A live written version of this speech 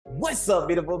What's up,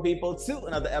 beautiful people, to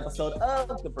another episode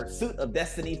of the Pursuit of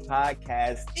Destiny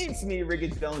podcast. It's me, Ricky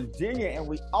Jones Jr., and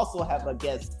we also have a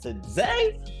guest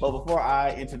today. But before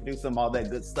I introduce him, all that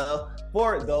good stuff,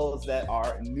 for those that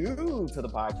are new to the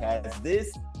podcast,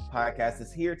 this podcast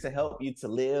is here to help you to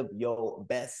live your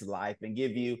best life and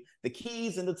give you the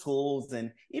keys and the tools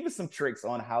and even some tricks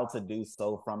on how to do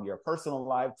so, from your personal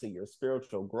life to your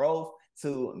spiritual growth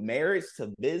to marriage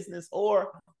to business,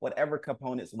 or whatever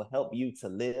components will help you to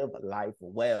live life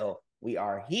well. We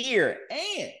are here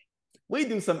and we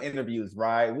do some interviews,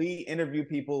 right? We interview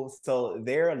people so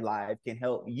their life can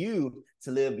help you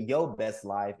to live your best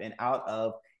life. And out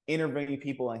of interviewing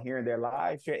people and hearing their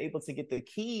lives, you're able to get the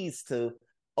keys to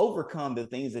overcome the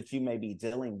things that you may be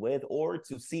dealing with, or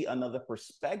to see another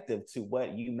perspective to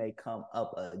what you may come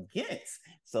up against,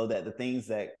 so that the things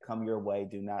that come your way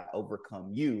do not overcome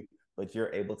you, but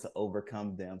you're able to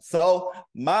overcome them. So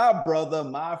my brother,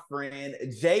 my friend,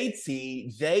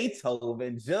 JT, J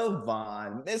Tobin,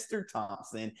 Javon, Mr.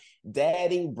 Thompson,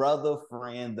 daddy, brother,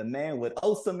 friend, the man with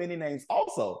oh so many names,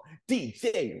 also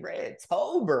DJ Red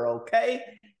Tober, okay?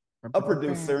 A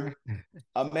producer,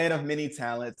 a man of many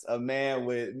talents, a man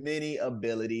with many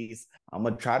abilities. I'm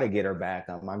gonna try to get her back.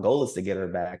 My goal is to get her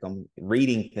back. I'm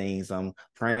reading things, I'm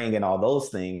praying, and all those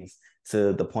things,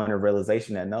 to the point of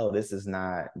realization that no, this is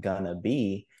not gonna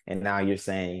be. And now you're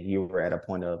saying you were at a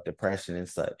point of depression and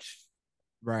such.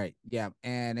 Right. Yeah.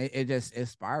 And it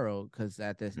spiraled because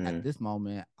at this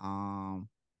moment, I'm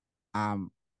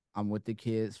with the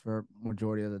kids for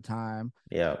majority of the time.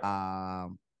 Yeah.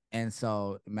 And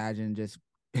so imagine just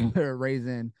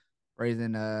raising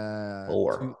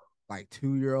Four.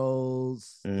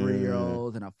 2-year-olds,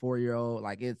 3-year-olds, and a 4-year-old.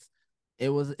 Like it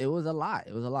was a lot.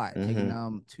 It was a lot. Taking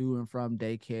them to and from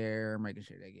daycare, making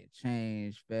sure they get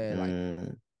changed,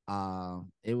 fed,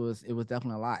 it was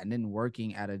definitely a lot. And then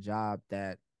working at a job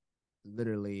that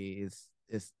literally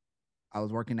is I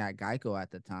was working at Geico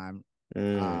at the time.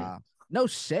 No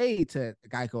shade to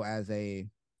Geico as a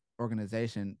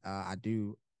organization.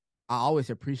 I always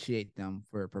appreciate them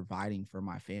for providing for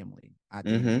my family. At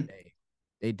the end of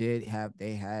the day,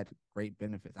 they had great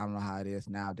benefits. I don't know how it is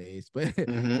nowadays, but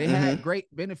they had great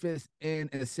benefits and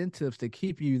incentives to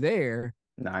keep you there.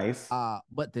 Nice.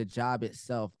 But the job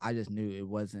itself, I just knew it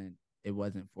wasn't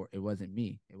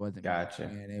me. It wasn't Gotcha.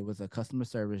 me. And it was a customer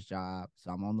service job.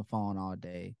 So I'm on the phone all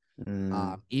day.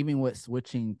 Even with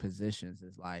switching positions,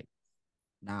 is like,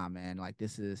 nah, man, like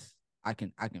this is I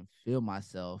can feel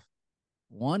myself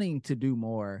wanting to do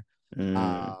more.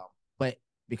 But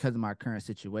because of my current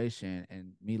situation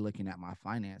and me looking at my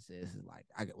finances, is like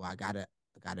I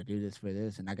gotta do this for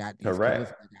this, and I got these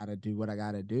kids, I gotta do what I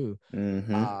gotta do.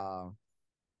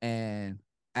 And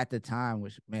at the time,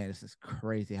 which, man, this is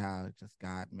crazy how just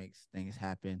God makes things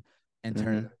happen in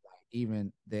terms of like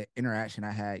even the interaction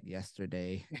I had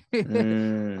yesterday.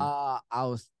 I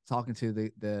was talking to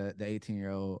the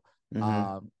 18-year-old,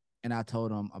 and I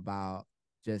told him about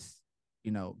just,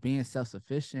 being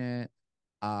self-sufficient.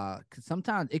 Cause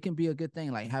sometimes it can be a good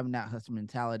thing, like having that hustle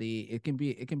mentality. It can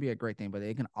be a great thing, but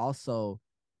it can also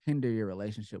hinder your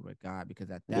relationship with God, because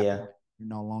at that point you're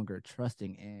no longer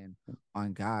trusting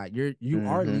on God. You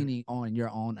are leaning on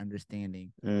your own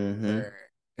understanding, where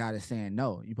God is saying,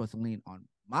 no, you're supposed to lean on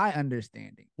my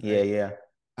understanding. Right?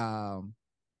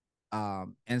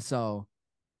 And so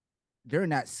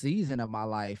during that season of my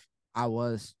life, I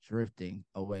was drifting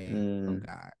away from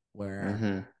God,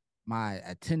 where my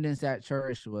attendance at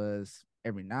church was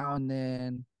every now and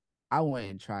then. I went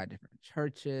and tried different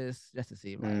churches just to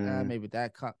see, like, maybe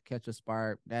that catch a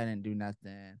spark. That didn't do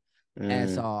nothing. And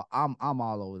so I'm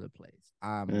all over the place.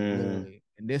 I'm literally,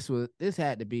 and this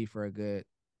had to be for a good,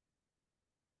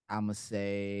 I'm gonna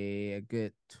say a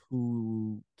good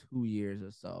two years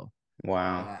or so.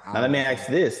 Wow. Now let me ask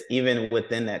this: even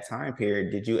within that time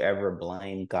period, did you ever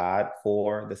blame God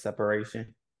for the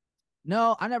separation?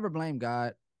 No, I never blame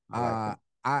God.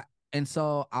 And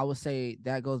so I would say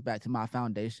that goes back to my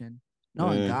foundation,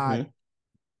 knowing God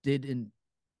didn't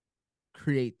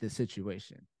create the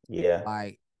situation. Yeah.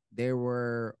 Like, there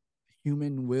were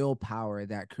human willpower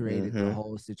that created the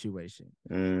whole situation.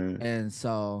 And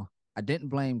so I didn't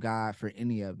blame God for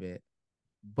any of it,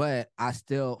 but I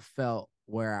still felt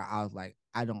where I was like,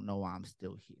 I don't know why I'm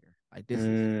still here. Like, this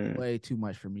is way too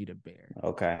much for me to bear.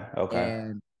 Okay.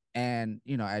 And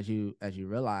as you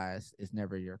realize, it's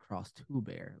never your cross to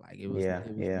bear. Like, it was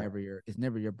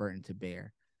never your burden to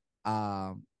bear.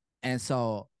 And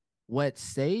so what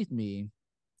saved me,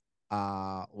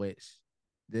 which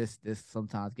this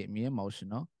sometimes get me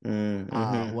emotional.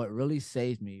 What really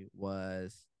saved me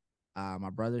was my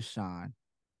brother Sean.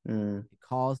 He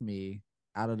calls me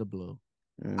out of the blue.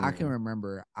 I can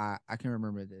remember I can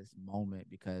remember this moment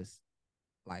because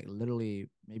like literally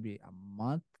maybe a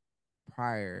month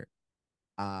prior,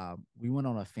 we went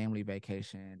on a family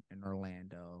vacation in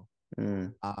Orlando.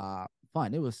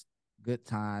 Fun. It was good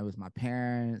time with my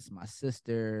parents, my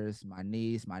sisters, my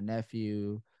niece, my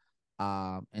nephew.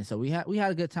 And so we had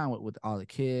a good time with all the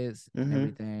kids and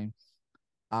everything.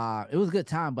 It was a good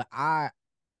time, but I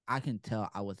can tell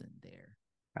I wasn't there.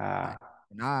 Like,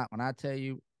 when I tell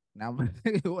you now,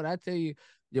 when I tell you,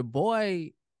 your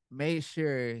boy made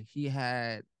sure he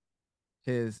had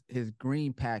his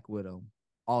green pack with him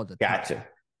all the time.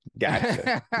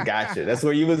 Gotcha. That's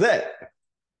where you was at.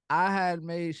 I had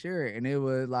made sure, and it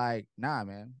was like, nah,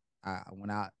 man. I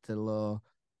went out to the little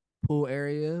pool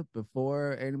area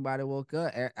before anybody woke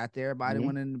up. After everybody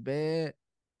went in the bed.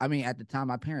 I mean, at the time,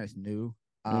 my parents knew.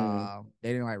 They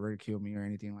didn't like ridicule me or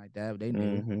anything like that. But they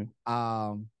knew.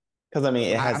 Because I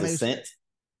mean, it has a scent.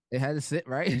 It had a scent,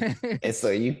 right? And so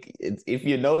if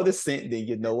you know the scent, then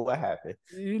you know what happened.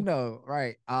 You know,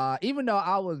 right? Even though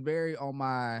I was very on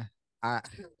my,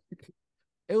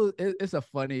 it's a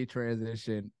funny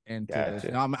transition into this.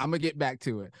 You know, I'm gonna get back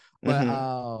to it,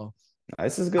 but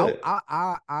this is good.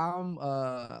 I'm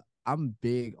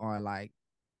big on like,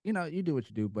 you know, you do what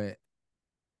you do, but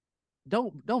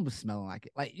don't be smelling like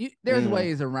it. Like there's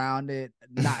ways around it,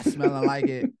 not smelling like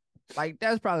it. Like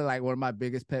that's probably like one of my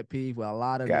biggest pet peeves with a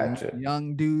lot of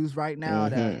young dudes right now.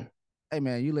 That, hey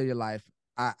man, you live your life.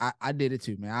 I did it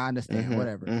too, man. I understand.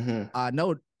 Whatever.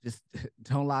 No, just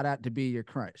don't allow that to be your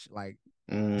crunch. Like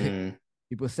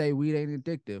people say weed ain't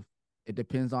addictive. It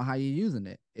depends on how you're using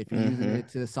it. If you're using it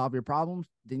to solve your problems,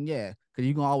 then yeah, because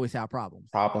you're gonna always have problems.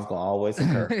 Problems gonna always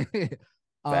occur.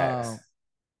 Facts.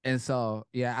 And so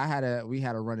yeah, we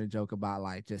had a running joke about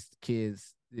like just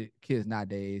kids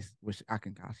nowadays, which I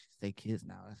can say kids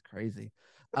now. That's crazy.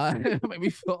 It made me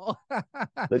feel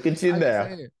look at you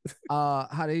now.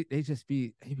 How they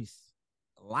be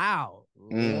loud.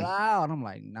 And I'm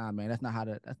like, nah, man, that's not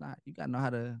you gotta know how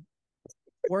to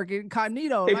work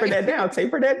incognito. Taper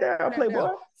that down, Playboy.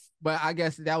 But I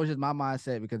guess that was just my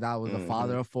mindset because I was a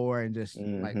father of 4 and just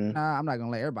like, nah, I'm not gonna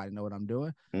let everybody know what I'm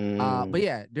doing. But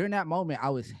yeah, during that moment, I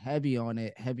was heavy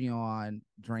on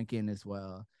drinking as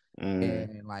well.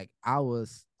 And like I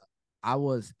was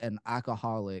an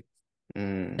alcoholic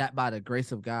that by the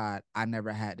grace of God, I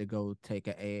never had to go take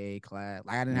an AA class.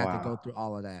 Like I didn't have to go through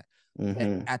all of that.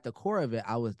 At the core of it,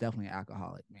 I was definitely an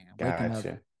alcoholic, man.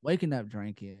 Waking up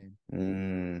drinking,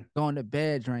 going to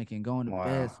bed drinking, going to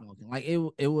bed smoking. Like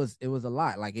it was a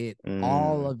lot. Like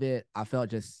all of it, I felt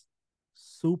just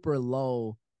super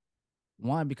low.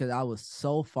 One, because I was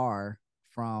so far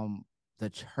from the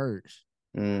church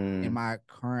in my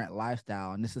current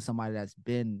lifestyle. And this is somebody that's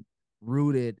been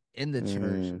rooted in the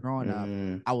church growing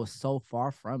up. I was so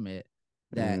far from it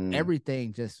that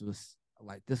everything just was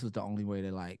like, this was the only way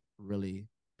to like really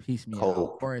piece me out.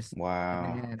 Of course,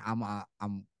 and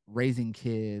I'm raising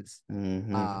kids,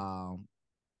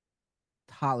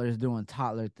 toddlers doing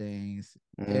toddler things,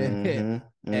 and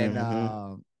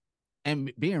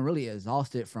being really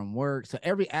exhausted from work. So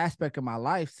every aspect of my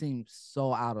life seemed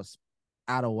so out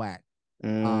of whack.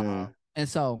 And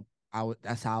so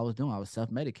that's how I was doing. I was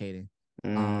self-medicating.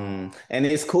 And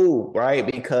it's cool, right?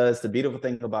 Because the beautiful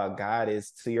thing about God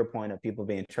is, to your point of people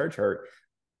being church hurt,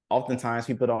 oftentimes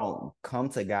people don't come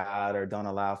to God or don't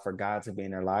allow for God to be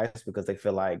in their lives because they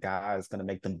feel like God is going to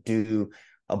make them do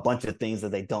a bunch of things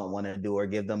that they don't want to do, or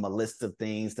give them a list of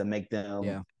things to make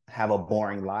them have a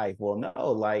boring life. Well,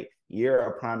 no, like you're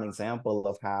a prime example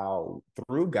of how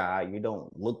through God, you don't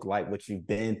look like what you've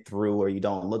been through, or you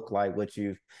don't look like what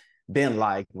you've been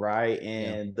like, right?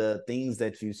 And the things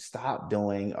that you stop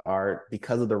doing are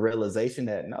because of the realization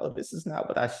that, no, this is not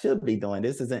what I should be doing.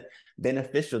 This isn't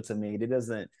beneficial to me. It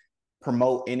doesn't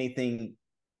promote anything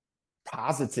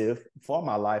positive for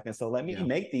my life. And so let me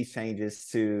make these changes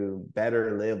to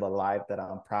better live a life that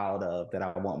I'm proud of, that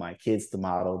I want my kids to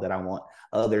model, that I want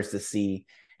others to see.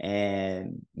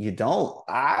 And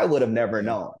I would have never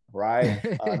known, right?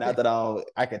 Not that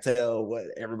I could tell what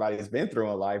everybody's been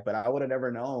through in life, but I would have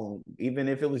never known, even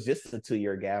if it was just a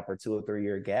 2-year gap or 2 or 3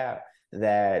 year gap,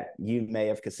 that you may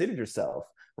have considered yourself,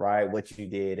 right? What you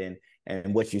did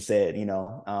and what you said,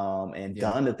 and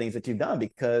done the things that you've done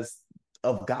because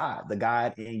of God, the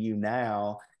God in you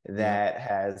now that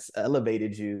has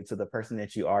elevated you to the person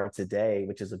that you are today,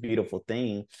 which is a beautiful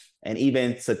thing. And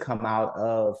even to come out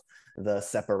of the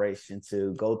separation,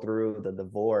 to go through the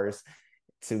divorce,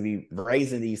 to be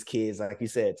raising these kids, like you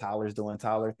said, toddlers doing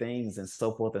toddler things and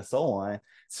so forth and so on,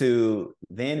 to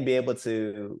then be able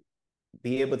to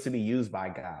be used by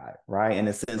God, right? In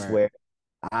a sense where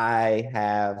I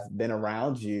have been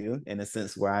around you in a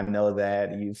sense where I know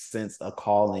that you've sensed a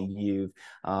calling, you've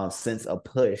sensed a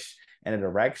push in a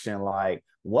direction. Like,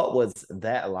 what was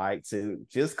that like to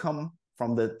just come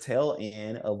from the tail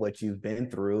end of what you've been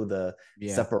through, the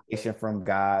Yeah. separation from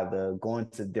God, the going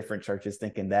to different churches,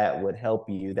 thinking that would help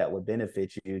you, that would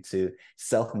benefit you, to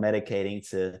self-medicating,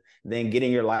 to then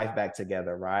getting your life back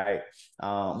together, right?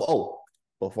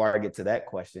 Before I get to that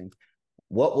question,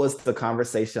 what was the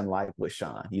conversation like with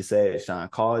Sean? You said Sean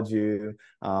called you.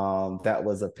 That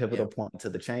was a pivotal Yep. point to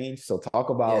the change. So talk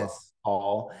about Yes.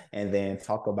 Paul and then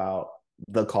talk about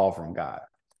the call from God.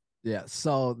 Yeah.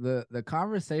 So the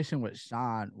conversation with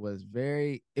Sean was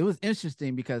it was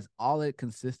interesting because all it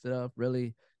consisted of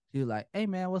really, he was like, "Hey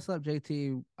man, what's up,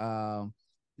 JT?"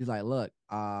 He's like, "Look,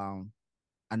 I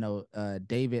know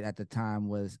David at the time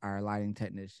was our lighting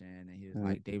technician, and he was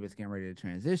like, David's getting ready to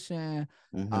transition.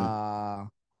 Mm-hmm.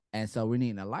 And so we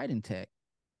need a lighting tech."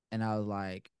 And I was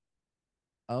like,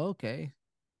 oh, okay.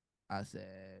 I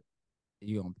said,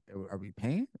 are we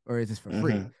paying or is this for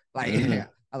free? Like, yeah.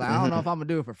 I was like, I don't know if I'm gonna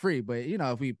do it for free, but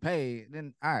if we pay,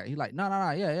 then all right. He's like, no,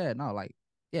 yeah, no, like,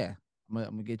 yeah, I'm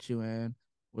gonna get you in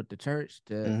with the church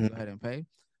to go ahead and pay.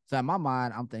 So in my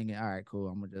mind, I'm thinking, all right, cool.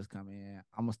 I'm gonna just come in.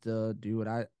 I'm gonna still do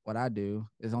what I do.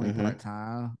 It's only part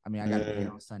time. I mean, I gotta be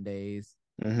here on Sundays.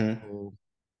 Cool.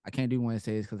 I can't do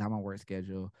Wednesdays because I'm on work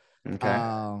schedule. Okay.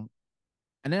 And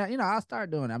then I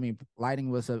started doing. I mean,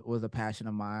 lighting was a passion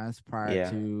of mine prior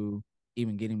to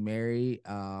even getting married.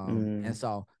 And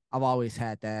so I've always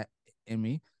had that in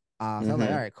me. So I was like,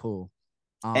 all right, cool.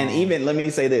 And even let me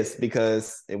say this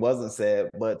because it wasn't said,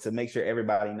 but to make sure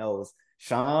everybody knows,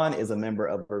 Sean is a member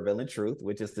of Revealing Truth,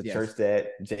 which is the church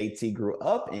that JT grew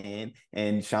up in.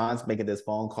 And Sean's making this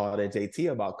phone call to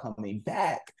JT about coming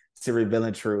back to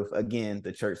Revealing Truth, again,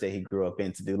 the church that he grew up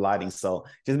in, to do lighting. So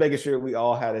just making sure we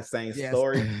all had the same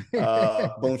story.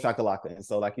 Boom shakalaka. And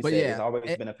so, like you said, it's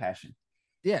always been a passion.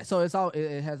 Yeah, so it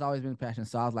has always been a passion.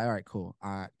 So I was like, all right, cool.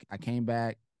 I came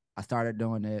back, I started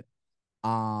doing it.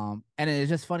 And it's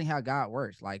just funny how God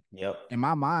works. Like, in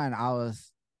my mind,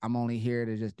 I'm only here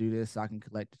to just do this so I can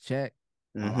collect the check,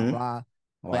 blah blah blah.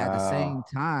 But at the same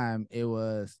time, it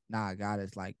was God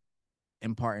is like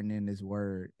imparting in His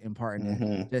word, imparting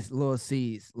in just little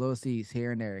seeds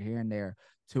here and there,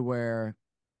 to where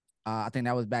I think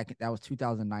that was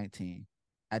 2019.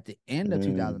 At the end of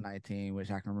 2019, which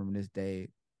I can remember this day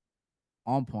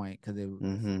on point because it was, I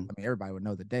mean, everybody would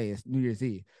know the day. It's New Year's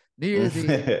Eve. New Year's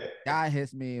Eve, guy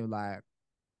hits me like,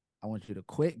 I want you to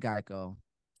quit Geico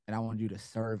and I want you to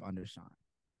serve under Sean.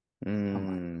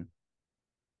 I'm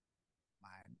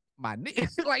like, my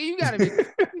like, you gotta be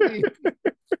crazy.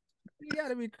 You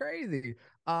gotta be crazy.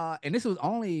 And this was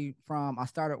only from I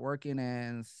started working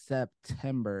in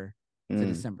September to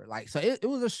December. Like, so it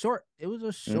was a short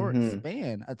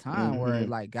span of time where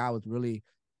like God was really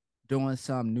doing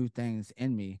some new things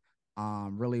in me,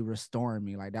 really restoring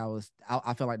me. Like, I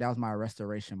felt like that was my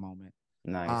restoration moment.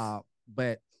 Nice.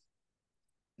 But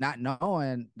not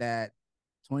knowing that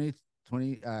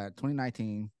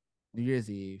 2019 New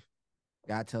Year's Eve,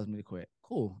 God tells me to quit.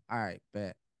 Cool. All right,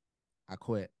 bet. I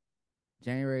quit.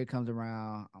 January comes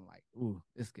around. I'm like, ooh,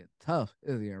 it's getting tough.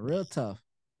 It's getting real tough.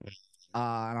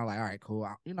 And I'm like, all right, cool.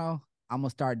 I'm gonna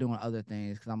start doing other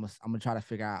things because I'm gonna try to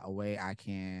figure out a way I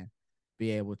can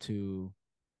be able to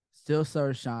still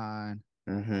serve Sean,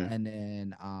 and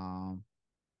then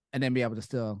be able to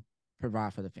still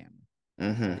provide for the family.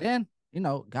 Then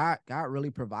God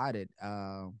really provided.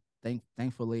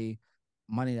 Thankfully,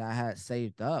 money that I had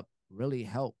saved up really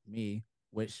helped me.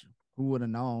 Which, who would have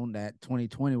known that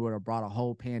 2020 would have brought a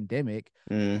whole pandemic?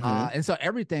 And so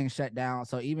everything shut down.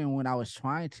 So even when I was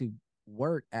trying to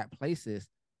work at places,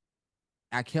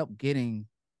 I kept getting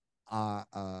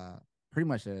pretty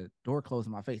much a door closed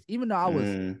in my face, even though I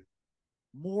was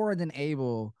more than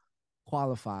able,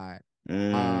 qualified.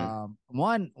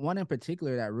 One in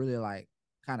particular that really like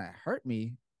kind of hurt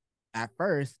me at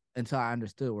first until I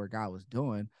understood what God was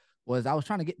doing was I was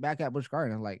trying to get back at Busch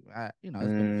Gardens. Like,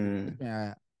 it's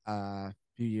been a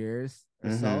few years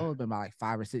or so. It's been about like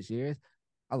 5 or 6 years.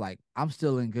 I'm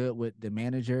still in good with the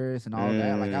managers and all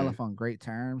that. Like, I left on great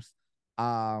terms.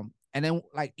 And then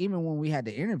like even when we had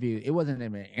the interview, it wasn't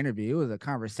even an interview; it was a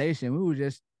conversation. We were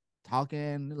just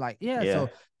talking, like, so,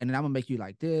 and then I'm gonna make you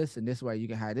like this, and this way you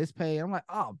can have this pay. I'm like,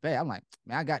 oh, bet. I'm like,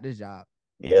 man, I got this job.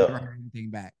 Never heard anything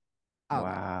back.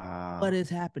 Wow. Like, what is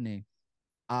happening?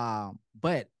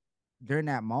 But during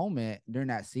that moment, during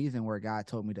that season where God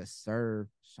told me to serve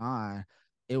Sean,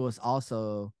 it was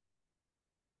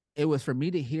for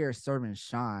me to hear serving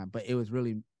Sean, but it was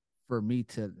really for me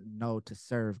to know to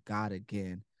serve God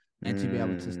again. and to be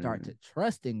able to start to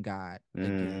trust in God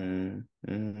again.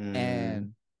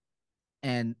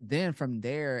 And then from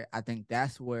there, I think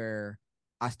that's where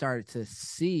I started to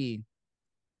see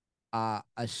a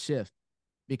shift,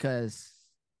 because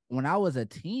when I was a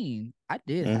teen, I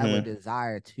did have a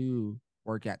desire to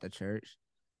work at the church.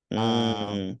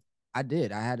 I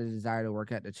did. I had a desire to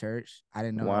work at the church. I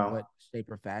didn't know in what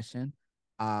shape or fashion,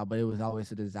 but it was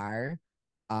always a desire.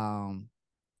 But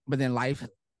then life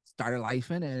started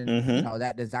lifing, and you know,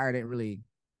 that desire didn't really.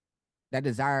 That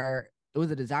desire, it was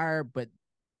a desire, but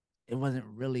it wasn't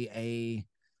really a.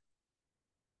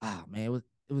 Oh man,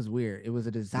 it was weird. It was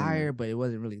a desire, but it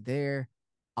wasn't really there.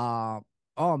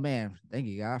 Oh man, thank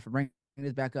you God for bringing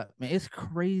this back up. Man, it's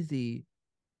crazy.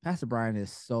 Pastor Brian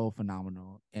is so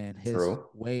phenomenal in his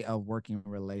way of working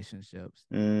relationships.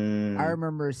 I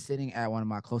remember sitting at one of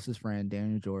my closest friends,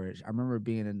 Daniel George. I remember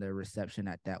being in the reception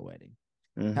at that wedding.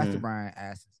 Pastor Brian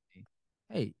asked me,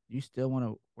 "Hey, you still want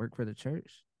to work for the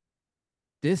church?"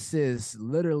 This is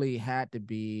literally had to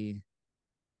be,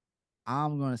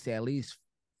 I'm going to say, at least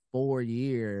 4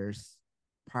 years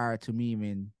prior to me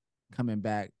even coming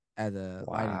back as a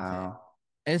lighting tech.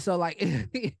 And so like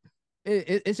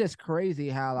it's just crazy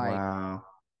how like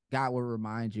God will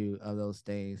remind you of those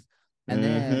things. And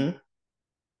then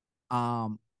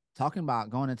talking about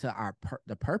going into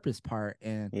the purpose part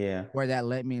and where that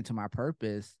led me into my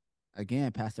purpose,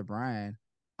 again, Pastor Brian,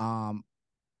 man,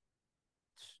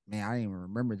 I didn't even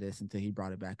remember this until he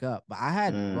brought it back up. But I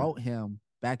had wrote him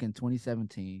back in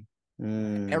 2017.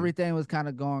 Everything was kind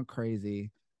of going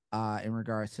crazy in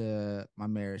regards to my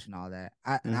marriage and all that.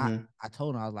 I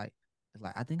told him, I was like,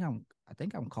 I think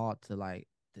I'm called to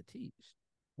teach.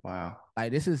 Wow.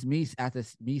 Like, this is me after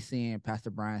me seeing Pastor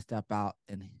Brian step out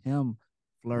and him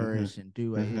flourish and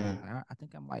do what I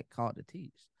think I'm like called to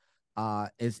teach.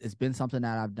 It's been something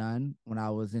that I've done when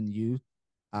I was in youth.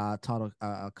 Taught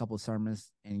a couple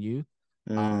sermons in youth.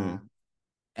 And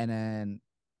then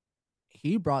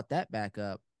he brought that back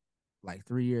up like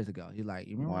 3 years ago. He's like,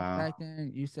 you remember back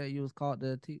then you said you was called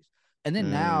to teach? And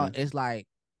then now it's like,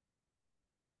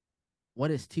 what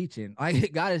is teaching?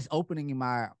 Like, God is opening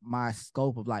my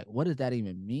scope of like, what does that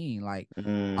even mean? Like,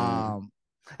 and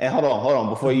hold on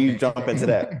before you jump into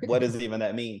that. What does even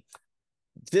that mean?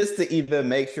 Just to even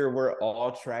make sure we're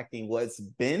all tracking what's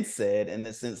been said in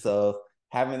the sense of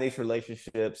having these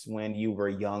relationships when you were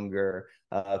younger,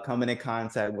 coming in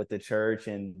contact with the church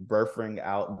and birthing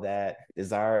out that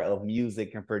desire of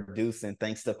music and producing,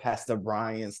 thanks to Pastor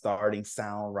Brian starting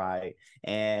Sound Right,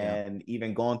 and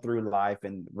even going through life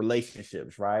and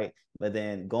relationships, right? But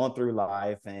then going through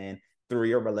life and through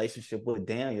your relationship with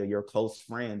Daniel, your close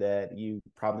friend that you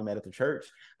probably met at the church.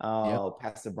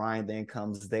 Pastor Brian then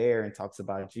comes there and talks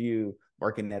about you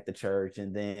working at the church,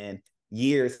 and then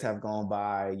years have gone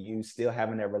by, you still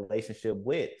having that relationship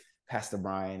with Pastor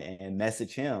Brian and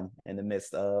message him in the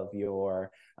midst of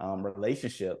your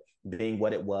relationship being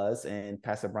what it was, and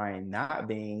Pastor Brian not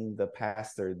being the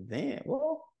pastor then.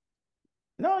 Well,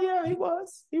 no, yeah, he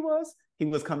was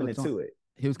coming into it.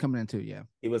 He was coming into,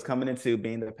 he was coming into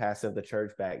being the pastor of the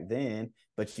church back then,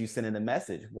 but you sent in a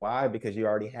message. Why? Because you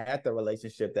already had the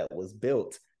relationship that was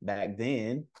built back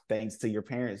then, thanks to your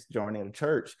parents joining the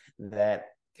church that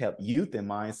kept youth in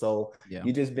mind. So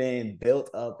you just been built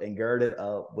up and girded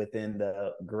up within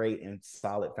the great and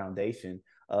solid foundation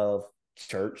of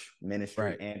church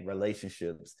ministry and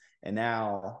relationships. And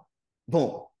now,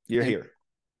 boom, you're here.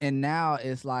 And now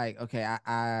it's like, okay,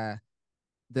 I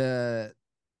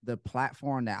the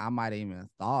platform that I might even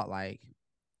thought, like,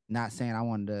 not saying I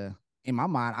wanted to, in my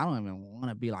mind, I don't even want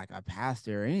to be like a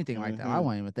pastor or anything like that. I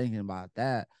wasn't even thinking about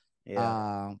that.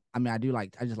 I mean, I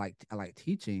like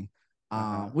teaching,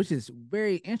 which is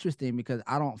very interesting because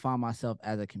I don't find myself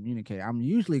as a communicator. I'm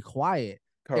usually quiet.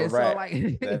 Correct. So,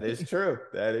 like, that is true.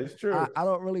 That is true. I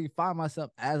don't really find myself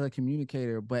as a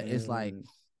communicator, but it's like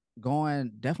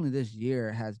definitely this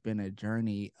year has been a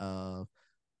journey of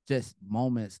just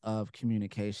moments of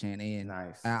communication. And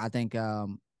I think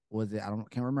can't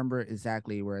remember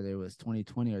exactly whether it was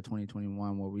 2020 or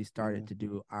 2021 where we started to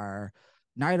do our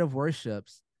night of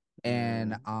worships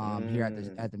and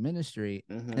here at the ministry.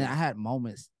 And I had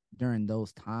moments during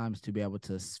those times to be able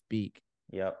to speak.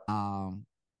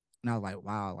 And I was like,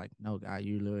 wow, like, no, God,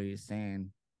 you literally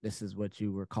saying this is what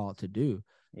you were called to do.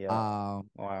 Wow.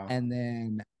 And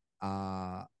then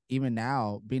even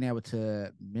now, being able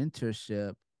to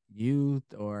mentorship youth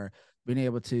or being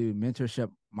able to mentorship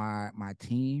my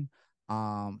team.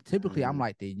 Typically I'm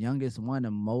like the youngest one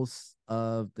in most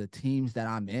of the teams that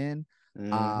I'm in.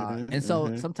 And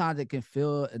so sometimes it can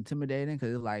feel intimidating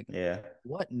because it's like,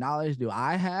 what knowledge do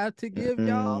I have to give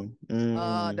y'all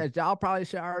that y'all probably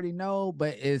should already know?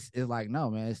 But it's like, no,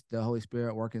 man, it's the Holy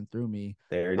Spirit working through me.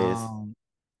 There it is.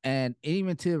 And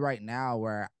even to right now,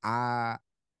 where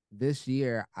this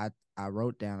year I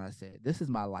wrote down, I said, this is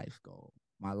my life goal.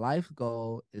 My life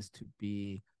goal is to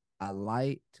be a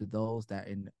light to those that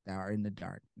are in the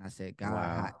dark. And I said,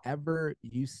 God, however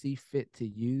you see fit to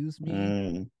use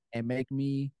me and make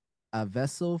me a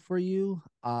vessel for you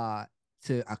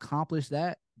to accomplish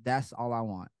that, that's all I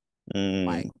want.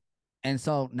 Like, and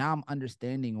so now I'm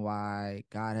understanding why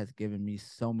God has given me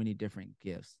so many different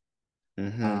gifts.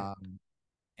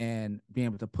 And being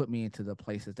able to put me into the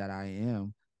places that I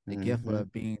am, the gift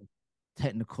of being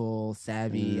technical,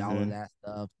 savvy, all of that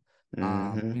stuff.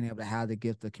 Being able to have the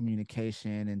gift of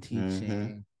communication and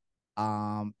teaching.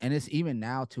 And it's even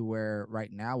now to where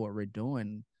right now what we're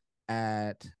doing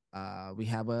at we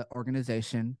have an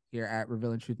organization here at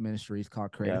Revealing Truth Ministries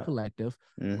called Creative Collective,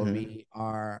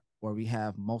 where we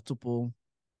have multiple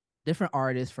different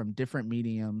artists from different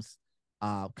mediums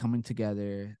coming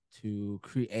together to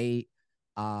create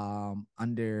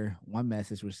under one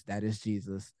message, which that is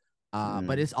Jesus.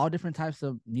 But it's all different types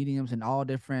of mediums and all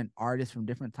different artists from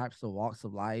different types of walks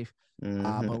of life.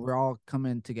 But we're all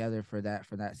coming together for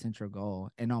that central goal.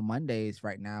 And on Mondays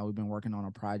right now, we've been working on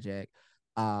a project.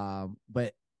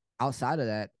 But outside of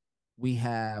that, we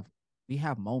have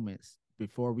moments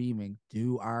before we even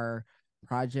do our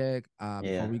project,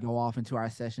 before we go off into our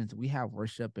sessions, we have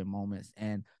worship and moments.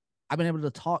 And I've been able to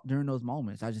talk during those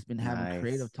moments. I've just been having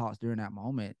creative talks during that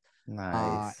moment. And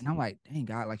I'm like, dang,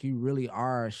 God, like you really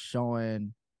are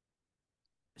showing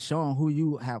who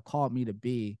you have called me to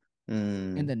be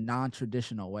in the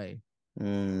non-traditional way.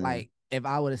 Like if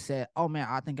I would have said, oh man,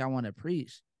 I think I want to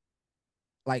preach,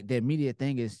 like the immediate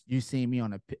thing is you see me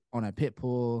on a pit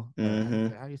pull. How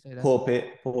do you say that?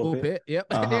 Pulpit. Yep.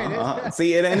 There it is.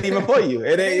 See, it ain't even for you.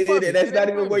 That's not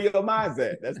even where your mind's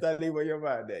at. That's not even where your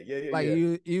mind's at. Yeah. Like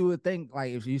you would think,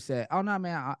 like if you said, oh no,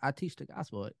 man, I teach the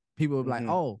gospel, people would be like,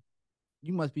 oh,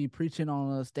 you must be preaching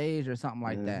on a stage or something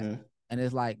like that. And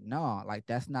it's like, no, like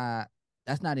that's not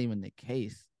even the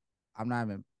case. I'm not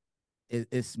even.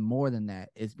 It's more than that.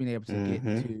 It's being able to get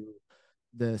to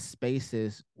the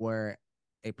spaces where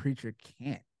a preacher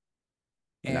can't.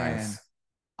 And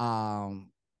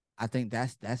I think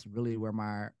that's really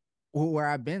where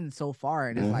I've been so far.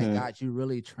 And it's like, God, you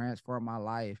really transformed my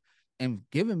life and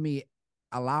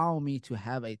allowing me to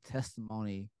have a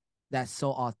testimony that's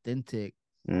so authentic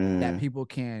that people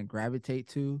can gravitate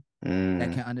to,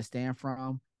 that can understand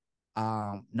from,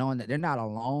 knowing that they're not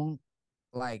alone.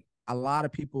 Like a lot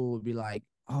of people would be like,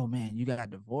 oh man, you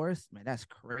got divorced? Man, that's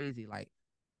crazy. Like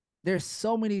there's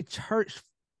so many church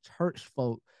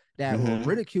folk that will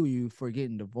ridicule you for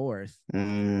getting divorced.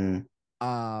 But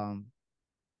I'm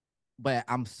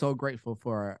so grateful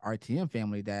for our RTM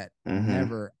family that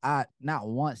not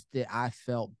once did I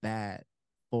felt bad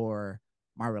for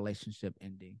my relationship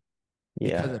ending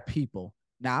because of people.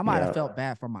 Now I might have felt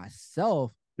bad for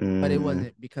myself, but it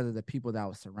wasn't because of the people that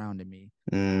was surrounding me.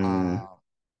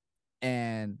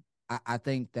 And I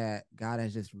think that God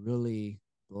has just really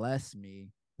blessed me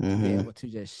to be able to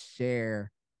just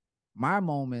share my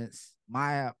moments,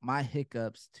 my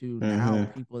hiccups to now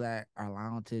people that are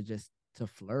allowed to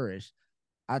flourish.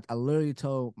 I literally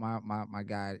told my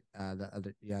guy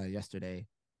yesterday,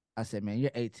 I said, man,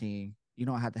 you're 18. You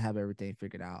don't have to have everything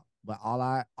figured out. But all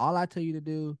I tell you to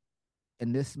do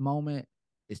in this moment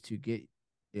is to get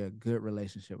a good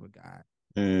relationship with God.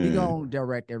 He's gonna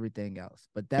direct everything else.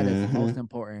 But that is most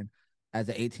important as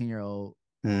an 18-year-old.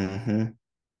 Your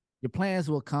plans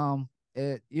will come.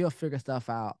 You'll figure stuff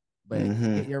out. But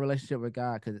get your relationship with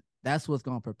God, because that's what's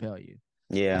gonna propel you.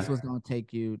 That's what's gonna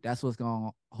take you. That's what's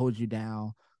gonna hold you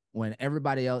down when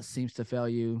everybody else seems to fail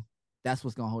you. That's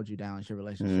what's gonna hold you down. Is your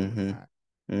relationship with God.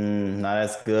 No,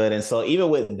 that's good. And so even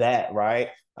with that, right?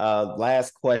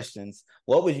 Last questions.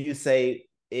 What would you say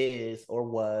is or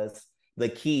was the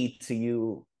key to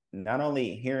you not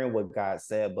only hearing what God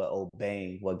said, but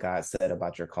obeying what God said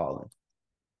about your calling?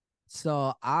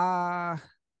 So I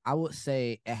would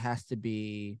say it has to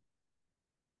be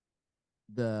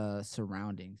the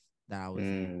surroundings that I was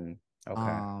in.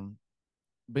 Okay.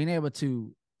 Being able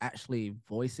to actually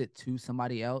voice it to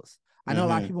somebody else. I know a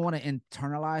lot of people want to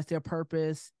internalize their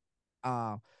purpose,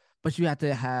 but you have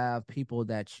to have people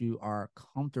that you are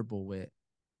comfortable with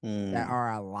that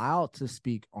are allowed to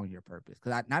speak on your purpose.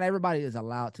 Because not everybody is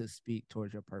allowed to speak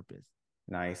towards your purpose.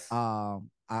 Nice.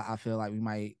 I feel like we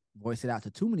might voice it out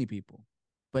to too many people,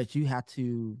 but you have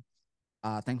to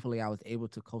thankfully I was able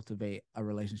to cultivate a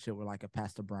relationship with like a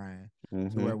Pastor Brian, to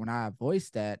Mm-hmm. where when I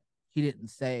voiced that, he didn't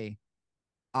say,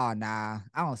 "Oh, nah,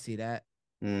 I don't see that."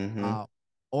 Mm-hmm.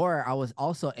 Or I was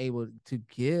also able to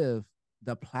give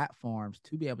the platforms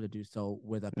to be able to do so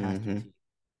with a pastor Mm-hmm. team,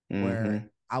 where Mm-hmm.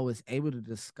 I was able to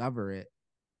discover it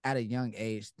at a young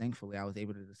age. Thankfully, I was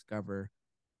able to discover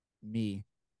me.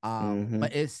 Mm-hmm.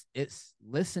 But it's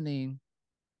listening.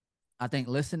 I think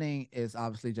listening is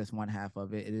obviously just one half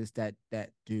of it. It is that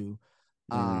do,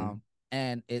 Mm-hmm.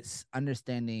 and it's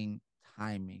understanding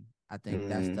timing. I think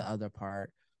that's Mm-hmm. the other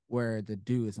part where the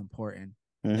do is important.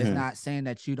 It's Mm-hmm. not saying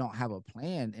that you don't have a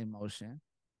plan in motion.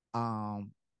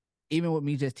 Um, Even with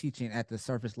me just teaching at the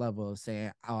surface level of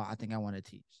saying, "Oh, I think I want to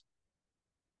teach."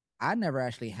 I never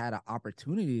actually had an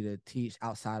opportunity to teach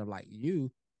outside of like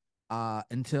youth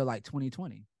until like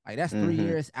 2020. Like that's 3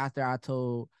 years after I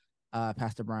told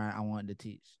Pastor Brian I wanted to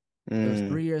teach. It was Mm-hmm.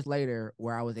 3 years later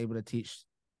where I was able to teach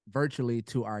virtually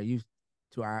to our youth,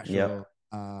 to our actual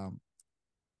Yep.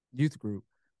 youth group.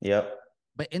 Yep.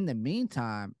 But in the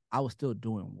meantime, I was still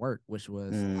doing work, which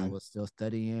was I Mm. was still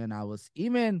studying. I was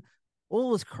even what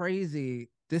was crazy.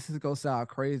 This is gonna sound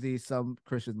crazy. Some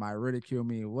Christians might ridicule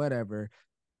me, whatever.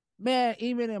 Man,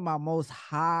 even in my most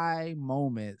high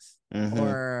moments Mm-hmm.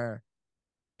 or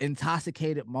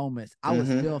intoxicated moments, I would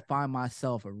Mm-hmm. still find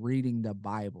myself reading the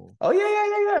Bible. Oh yeah, yeah,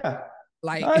 yeah, yeah.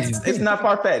 Like No, it's not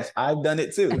far fetched. I've done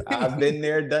it too. I've been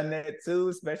there, done that too,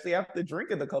 especially after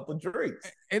drinking a couple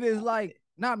drinks. it is like,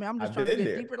 nah, man, I'm just I've trying to been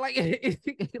get there. deeper. Like,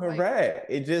 like,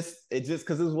 Correct. It just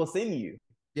because it's what's in you.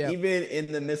 yeah, Even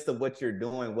in the midst of what you're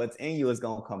doing, what's in you is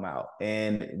gonna come out.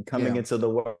 And coming yeah. into the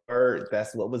word,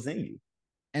 that's what was in you.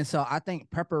 And so I think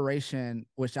preparation,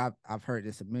 which I've heard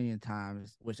this a million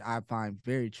times, which I find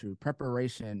very true.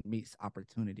 Preparation meets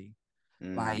opportunity.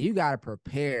 Like Mm, you got to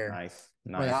prepare nice,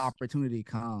 before the nice. opportunity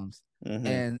comes.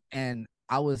 Mm-hmm. And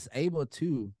I was able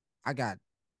to. I got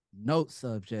notes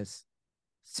of just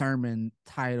sermon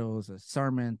titles or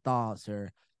sermon thoughts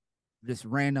or just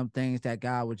random things that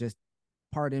God would just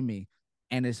part in me.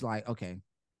 And it's like, okay,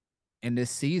 in this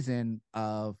season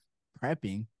of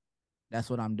prepping, that's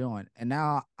what I'm doing. And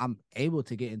now I'm able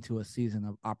to get into a season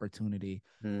of opportunity.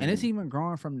 And it's Mm, even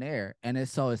growing from there. And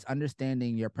it's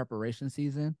understanding your preparation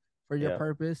season for your yep.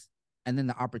 purpose, and then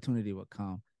the opportunity will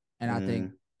come. And I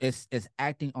think Mm, it's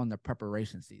acting on the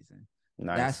preparation season.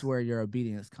 That's nice. where your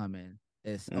obedience come in.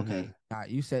 It's Mm-hmm. okay, God,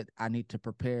 you said I need to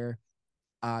prepare.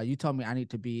 You told me I need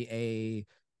to be a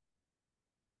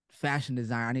fashion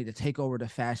designer. I need to take over the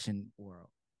fashion world.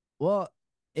 Well,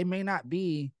 it may not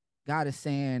be. God is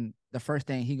saying the first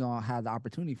thing he gonna have the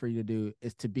opportunity for you to do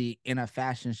is to be in a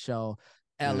fashion show,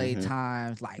 LA Mm-hmm.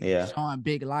 Times, like Yeah. showing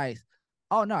big lights.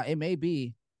 Oh no, it may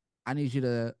be. I need you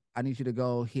to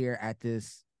go here at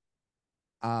this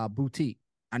boutique.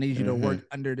 I need you to work Mm-hmm.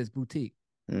 under this boutique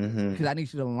because Mm-hmm. I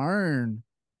need you to learn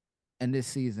in this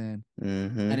season.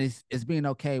 And Mm-hmm. it's being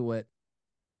okay with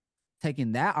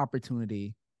taking that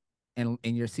opportunity in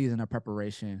your season of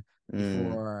preparation Mm.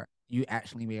 before you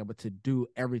actually be able to do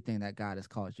everything that God has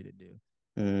called you to do.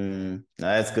 Mm,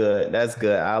 that's good. That's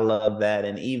good. I love that.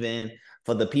 And even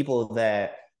for the people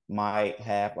that might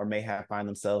have or may have find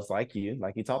themselves like you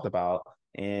talked about,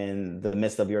 in the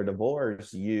midst of your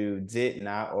divorce, you did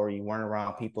not, or you weren't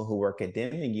around people who were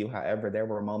condemning you. However, there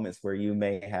were moments where you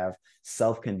may have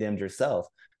self-condemned yourself.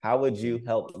 How would you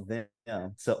help them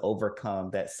to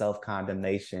overcome that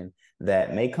self-condemnation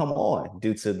that may come on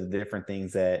due to the different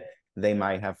things that they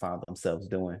might have found themselves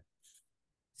doing?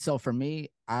 So for me,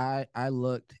 I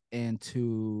looked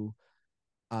into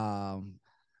um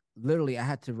literally I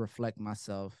had to reflect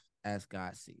myself as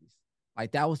God sees.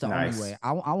 Like that was the only way. Nice.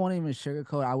 I won't even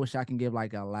sugarcoat. I wish I can give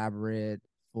like elaborate,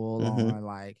 full Mm-hmm. on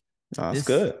like That's this.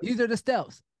 good. These are the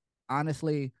steps.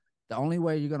 Honestly, the only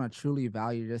way you're gonna truly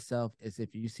value yourself is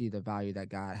if you see the value that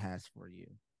God has for you.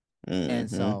 And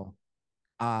Mm-hmm. so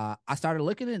I started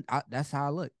looking at that's how I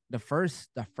look. The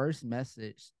first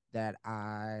message that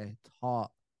I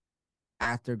taught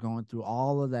after going through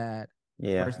all of that, the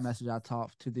Yeah. first message I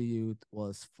taught to the youth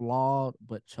was flawed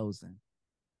but chosen.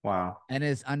 Wow. And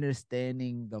it's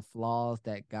understanding the flaws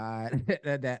that God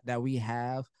that we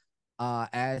have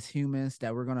as humans,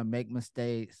 that we're gonna make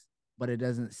mistakes, but it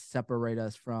doesn't separate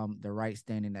us from the right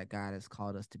standing that God has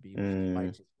called us to be, which is Mm,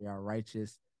 righteous. We are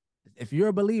righteous. If you're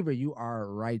a believer, you are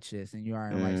righteous and you are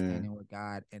in right mm, standing with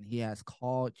God, and He has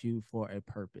called you for a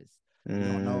purpose. You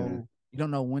don't mm, know you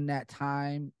don't know when that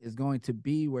time is going to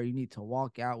be where you need to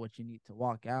walk out what you need to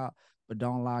walk out, but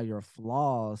don't allow your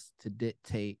flaws to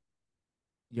dictate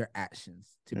your actions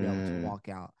to be able to mm. walk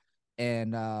out.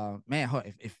 And man,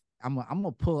 if I'm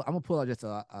gonna pull out just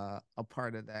a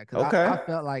part of that because Okay. I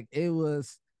felt like it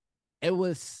was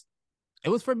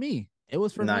for me. It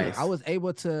was for me. I Nice. was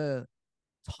able to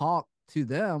talk to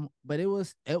them, but it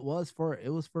was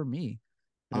for me.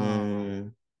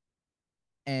 Mm.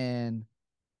 And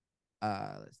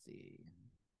let's see,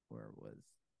 where was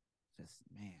just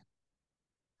man.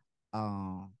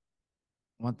 Um,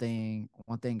 one thing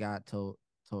God told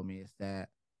me is that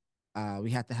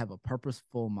we have to have a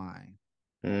purposeful mind.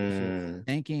 You should be Mm.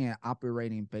 thinking and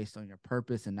operating based on your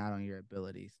purpose and not on your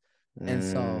abilities. And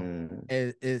so Mm.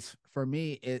 it's for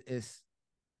me, it's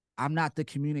I'm not the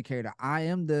communicator. I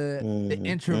am the Mm.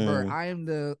 introvert. Mm. I am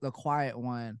the quiet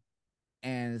one.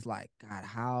 And it's like, God,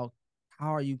 how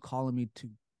are you calling me to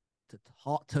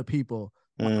talk to people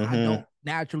when I Mm-hmm. don't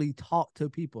naturally talk to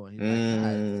people? And he's like,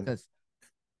 God, Mm. because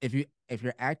if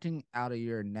you're acting out of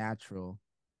your natural,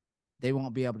 they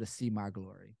won't be able to see my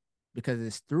glory because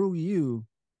it's through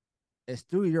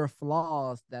your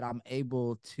flaws that I'm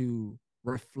able to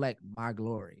reflect my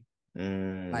glory.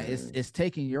 Like Mm. it's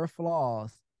taking your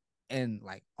flaws and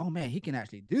like, oh man, he can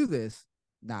actually do this.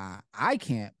 Nah, I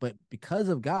can't, but because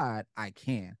of God, I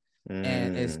can.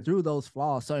 And it's Mm. through those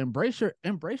flaws. So embrace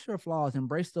your flaws,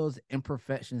 embrace those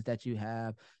imperfections that you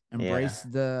have, Yeah. embrace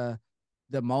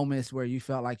the moments where you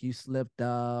felt like you slipped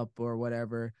up or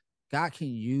whatever. God can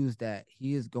use that.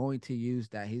 He is going to use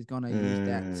that. He's going to use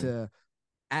that Mm. to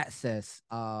access.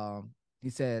 He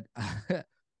said,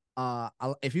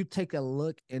 if you take a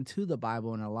look into the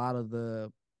Bible and a lot of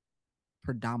the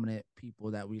predominant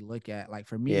people that we look at, like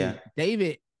for Yeah. me,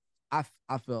 David, I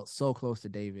felt so close to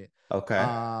David.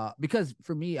 Okay. Because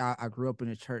for me, I grew up in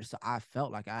a church, so I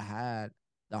felt like I had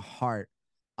the heart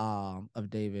of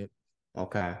David.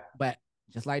 Okay. But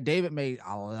just like David made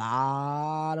a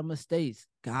lot of mistakes,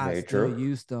 God Very still true.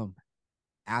 used them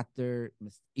after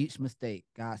each mistake.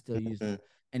 God still used Mm-hmm. them.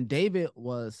 And David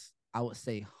was, I would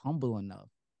say, humble enough.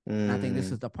 And I think this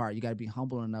Mm. is the part you got to be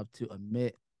humble enough to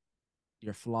admit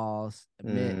your flaws,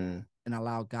 admit Mm. and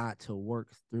allow God to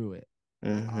work through it.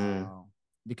 Mm-hmm.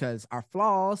 Because our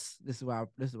flaws, this is what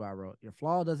I wrote. Your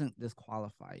flaw doesn't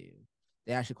disqualify you.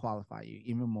 They actually qualify you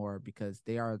even more because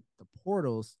they are the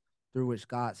portals through which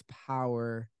through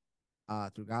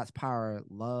God's power,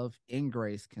 love and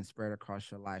grace can spread across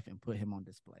your life and put him on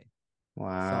display. So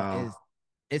Wow.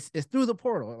 it's through the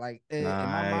portal. Like in my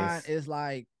mind, Nice. it's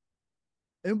like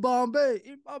in Bombay,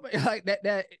 like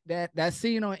that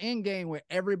scene on Endgame where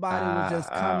everybody was Uh, just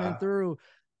coming uh, through.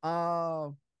 Uh,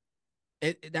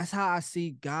 that's how I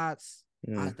see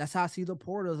mm, that's how I see the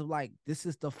portals of like this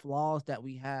is the flaws that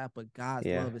we have, but God's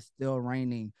yeah. love is still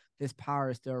reigning. His power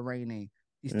is still reigning.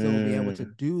 He still will be able to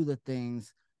Mm, do the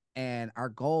things, and our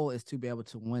goal is to be able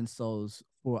to win souls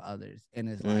for others. And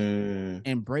it's like mm,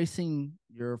 embracing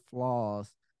your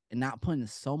flaws and not putting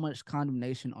so much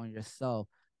condemnation on yourself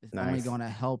is only nice. going to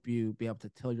help you be able to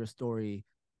tell your story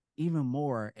even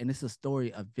more. And it's a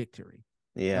story of victory.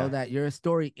 Know Yeah. that your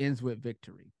story ends with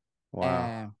victory. Wow.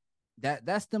 And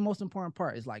that's the most important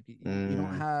part is like Mm,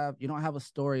 you don't have a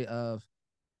story of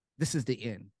this is the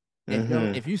end.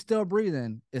 mm-hmm. If you still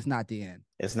breathing, it's not the end.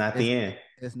 It's not It's the end.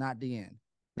 it's not the end.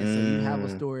 And so you have a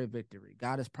Mm, story of victory.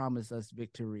 God has promised us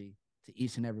victory to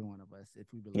each and every one of us if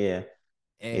we believe. yeah.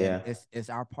 And Yeah. it's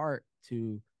our part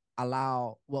to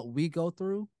allow what we go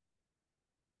through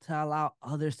to allow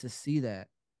others to see that.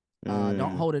 Mm,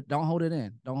 Don't hold it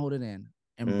in. Don't hold it in.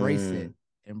 Embrace it. mm.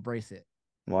 Embrace it.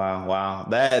 Wow, wow.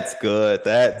 That's good.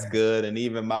 That's good. And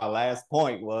even my last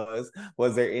point was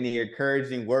there any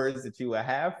encouraging words that you would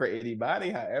have for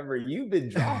anybody? However, you've been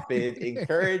dropping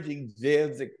encouraging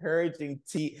gems, encouraging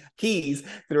keys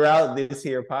throughout this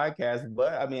here podcast.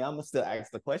 But I mean, I'm gonna still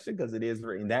ask the question because it is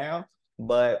written down.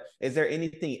 But is there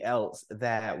anything else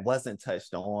that wasn't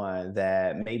touched on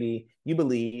that maybe you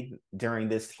believe during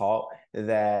this talk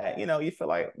that you feel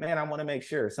like, man, I want to make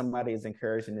sure somebody is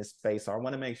encouraged in this space, or I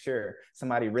want to make sure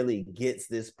somebody really gets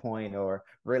this point or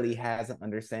really has an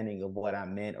understanding of what I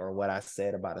meant or what I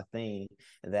said about a thing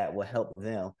that will help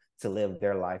them to live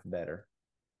their life better?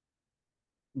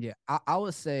 Yeah, I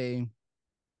would say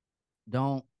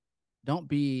don't don't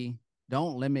be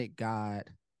don't limit God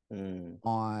Mm,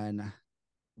 on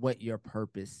what your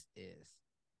purpose is.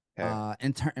 okay.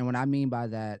 And what I mean by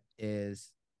that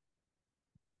is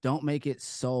don't make it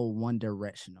so one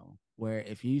directional. Where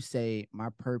if you say my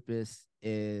purpose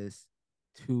is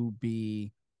to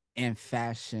be in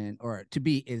fashion or to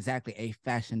be exactly a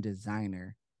fashion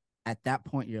designer, at that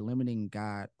point you're limiting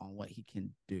God on what he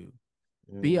can do.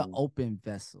 Be an Mm, open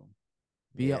vessel.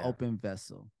 Be an yeah. open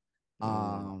vessel. Mm,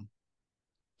 Um,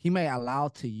 he may allow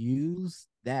to use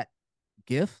that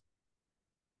gift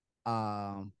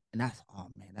and that's, oh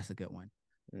man, that's a good one.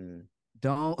 Mm.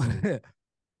 Don't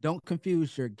don't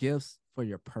confuse your gifts for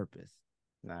your purpose.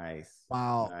 Nice.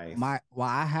 While Nice.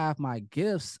 I have my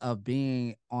gifts of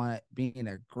being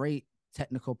a great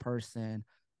technical person,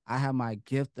 I have my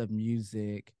gift of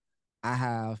music. I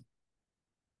have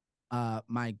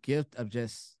my gift of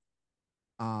just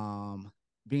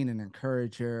being an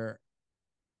encourager.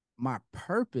 My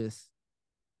purpose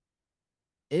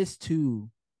is to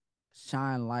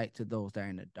shine light to those that are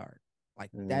in the dark.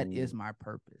 Like that is my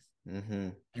purpose. Mm-hmm.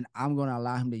 And I'm going to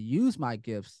allow him to use my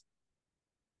gifts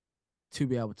to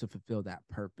be able to fulfill that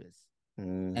purpose.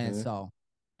 Mm-hmm. And so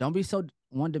don't be so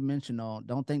one dimensional.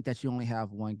 Don't think that you only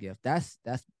have one gift. That's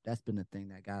been the thing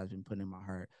that God has been putting in my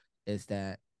heart, is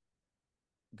that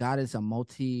God is a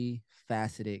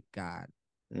multifaceted God.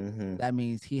 Mm-hmm. That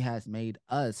means he has made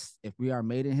us, if we are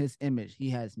made in his image, he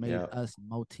has made us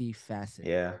multifaceted.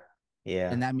 Yeah.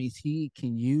 Yeah. And that means he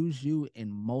can use you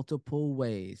in multiple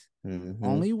ways. Mm-hmm.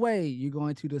 Only way you're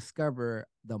going to discover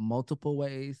the multiple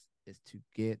ways is to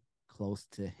get close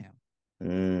to him.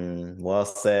 Well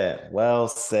said. Well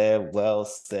said. Well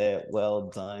said. Well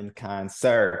done, kind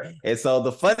sir. And so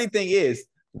the funny thing is,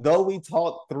 though we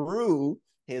talked through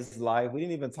his life, we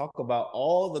didn't even talk about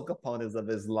all the components of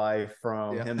his life,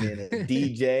 from him being a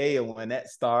DJ and when that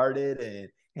started, and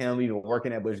him even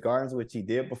working at Busch Gardens, which he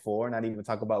did before, not even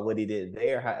talk about what he did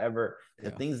there. However,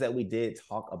 the things that we did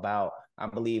talk about, I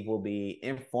believe, will be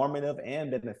informative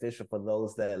and beneficial for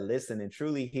those that listen and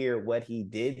truly hear what he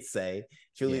did say,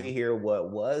 truly hear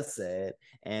what was said.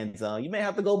 And you may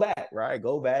have to go back, right?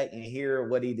 Go back and hear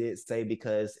what he did say,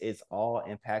 because it's all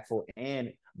impactful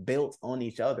and built on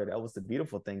each other. That was the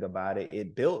beautiful thing about it.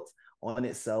 It built on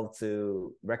itself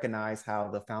to recognize how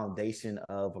the foundation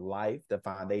of life, the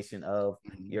foundation of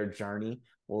your journey,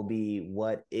 will be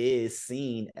what is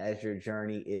seen as your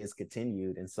journey is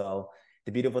continued. And so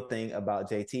the beautiful thing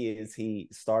about JT is he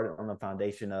started on the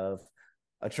foundation of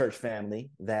a church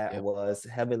family that was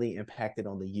heavily impacted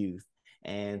on the youth.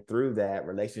 And through that,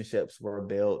 relationships were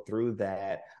built. Through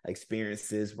that,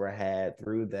 experiences were had.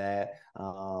 Through that,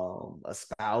 a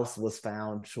spouse was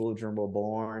found, children were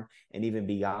born. And even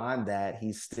beyond that,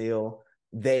 he's still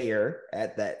there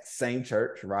at that same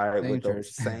church, right? With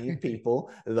those same people,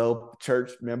 though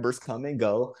church members come and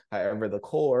go. However, the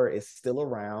core is still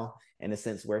around, in a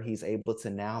sense where he's able to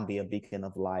now be a beacon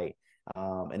of light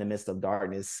in the midst of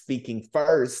darkness, speaking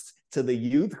first to the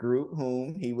youth group,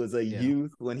 whom he was a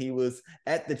youth when he was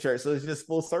at the church. So it's just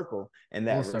full circle in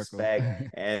that respect.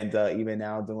 And even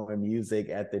now doing music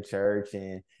at the church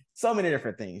and so many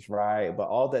different things, right? But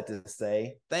all that to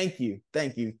say, thank you,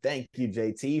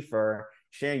 JT, for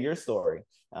sharing your story.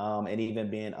 And even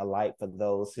being a light for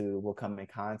those who will come in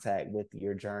contact with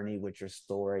your journey, with your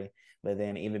story. But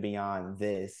then even beyond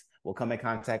this, will come in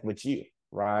contact with you,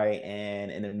 right? And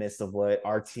in the midst of what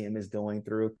RTM is doing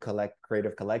through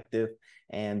Creative Collective,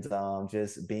 and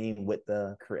just being with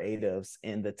the creatives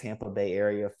in the Tampa Bay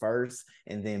area first,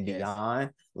 and then beyond,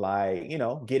 like,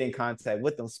 get in contact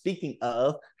with them. Speaking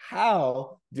of,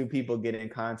 how do people get in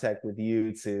contact with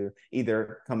you to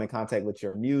either come in contact with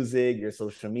your music, your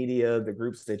social media, the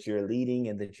groups that you're leading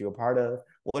and that you're a part of?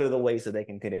 What are the ways that they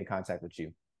can get in contact with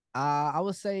you? I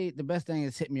would say the best thing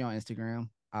is hit me on Instagram.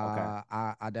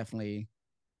 I definitely,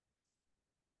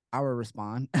 I will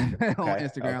respond on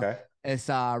Instagram. It's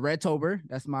Redtober.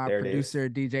 That's my producer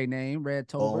DJ name,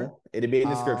 Redtober. It'll be in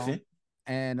the description.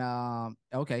 And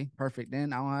okay, perfect.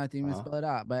 Then I don't have to even spell it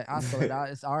out, but I'll spell it out.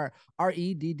 It's REDDTOBER.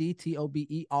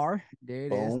 There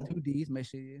it is. 2 D's. Make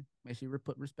sure you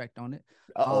put respect on it.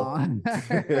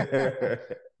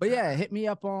 But yeah, hit me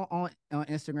up on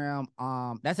Instagram.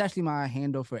 That's actually my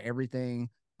handle for everything.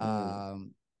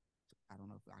 I don't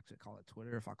know if I should call it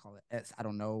Twitter, if I call it X. I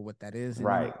don't know what that is.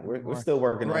 Right. We're still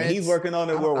working on it. He's working on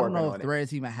it. We're working on it. I don't know if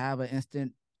Threads even have an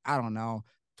instant. I don't know.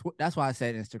 That's why I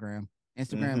said Instagram.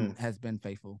 Instagram has been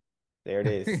faithful. There it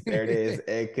is. There it is.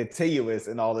 And continuous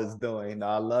in all it's doing. No,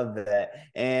 I love that.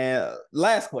 And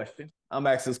last question. I'm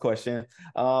asking this question.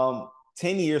 10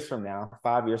 years from now,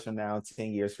 5 years from now,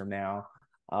 10 years from now,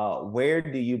 where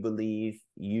do you believe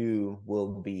you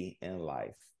will be in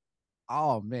life?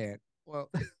 Oh, man.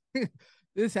 Well,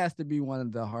 this has to be one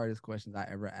of the hardest questions I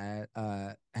ever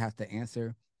have to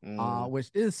answer,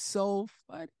 which is so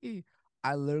funny.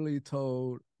 I literally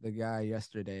told the guy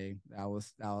yesterday that I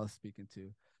was speaking to,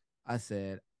 I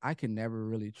said, I can never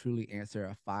really truly answer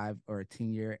a 5 or a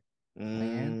 10-year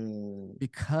plan,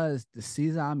 because the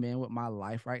season I'm in with my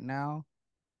life right now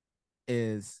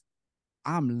is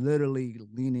I'm literally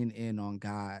leaning in on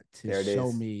God to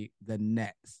show me the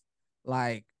next.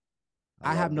 Like,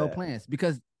 I have no plans,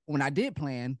 because when I did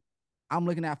plan, I'm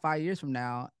looking at 5 years from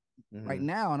now right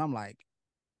now, and I'm like,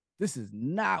 this is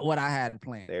not what I had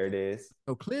planned. There it is.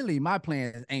 So clearly my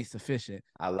plans ain't sufficient.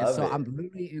 I love it. I'm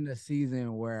literally in a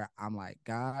season where I'm like,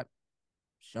 God,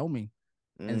 show me.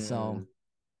 And so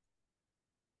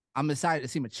I'm excited to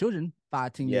see my children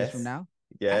 5-10 years from now.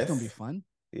 Yes. That's gonna be fun.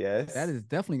 Yes. That is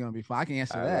definitely gonna be fun. I can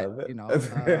answer I that. You know,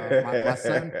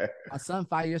 my son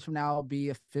 5 years from now will be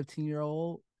a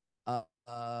 15-year-old.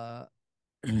 Trying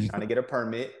to get a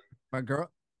permit. My girl,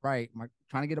 right?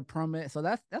 Trying to get a permit. So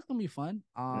that's gonna be fun.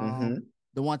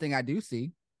 The one thing I do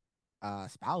see,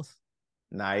 spouse.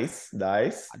 Nice.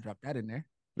 I dropped that in there.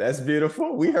 That's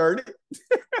beautiful. We heard it.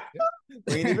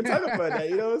 We ain't even talking about that.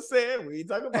 You know what I'm saying? We ain't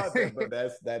talking about that, but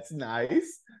that's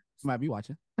nice. You might be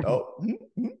watching. Oh,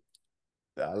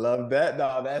 I love that.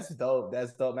 No, that's dope.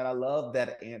 That's dope, man. I love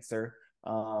that answer.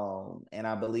 And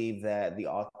I believe that the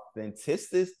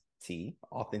authenticity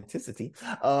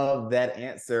of that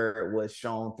answer was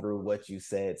shown through what you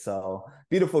said. So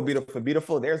beautiful.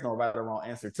 There's no right or wrong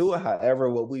answer to it. However,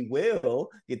 what we will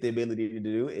get the ability to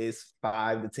do is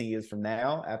 5 to 10 years from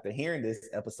now, after hearing this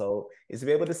episode, is to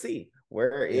be able to see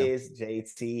where is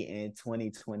JT in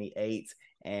 2028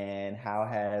 and how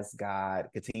has God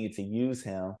continued to use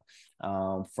him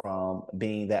from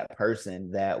being that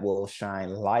person that will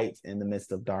shine light in the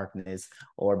midst of darkness,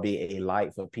 or be a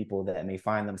light for people that may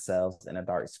find themselves in a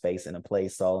dark space in a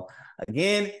place. So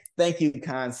again, thank you,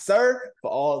 kind sir,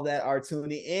 for all that are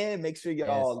tuning in. Make sure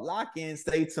y'all lock in,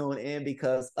 stay tuned in,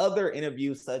 because other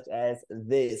interviews such as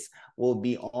this will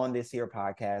be on this here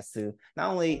podcast to not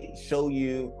only show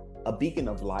you a beacon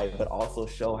of light, but also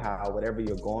show how whatever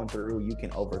you're going through, you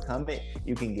can overcome it,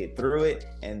 you can get through it,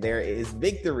 and there is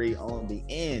victory on the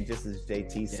end, just as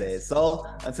JT said. So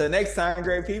until next time,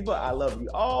 great people, I love you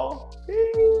all.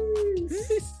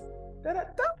 Peace.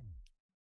 Da-da-da.